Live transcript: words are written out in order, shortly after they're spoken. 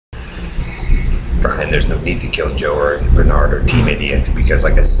and there's no need to kill Joe or Bernard or Team Idiot because,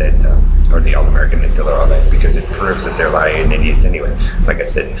 like I said, or the All-American until all that, because it proves that they're lying idiots anyway. Like I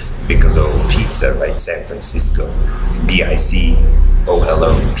said, Vicolo Pizza, right? San Francisco,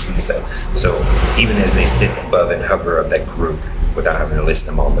 BICOLO Pizza. So even as they sit above and hover of that group, without having to list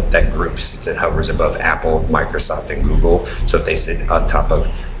them all, but that group sits and hovers above Apple, Microsoft, and Google. So if they sit on top of,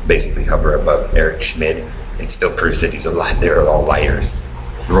 basically hover above Eric Schmidt, it still proves that he's a liar. They're all liars.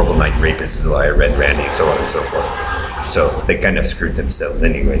 Robo Knight Rapist is a liar, Red Randy, so on and so forth. So they kind of screwed themselves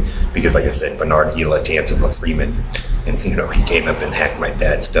anyway, because like I said, Bernard Hila Tansela Freeman, and he came up and hacked my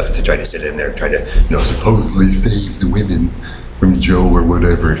dad's stuff to try to sit in there, try to, supposedly save the women from Joe or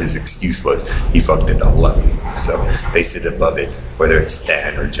whatever his excuse was. He fucked it all up. So they sit above it, whether it's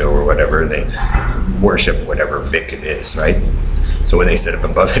Stan or Joe or whatever, they worship whatever Vic it is, right? So when they sit up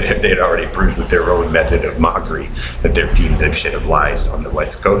above it, they had already proved with their own method of mockery that their team dipshit of lies on the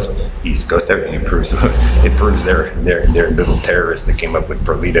West Coast, East Coast, everything. It proves their little terrorists that came up with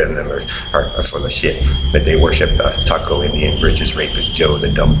Perlita and them are full of shit. That they worship Taco Indian Bridges rapist Joe,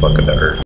 the dumb fuck of the earth.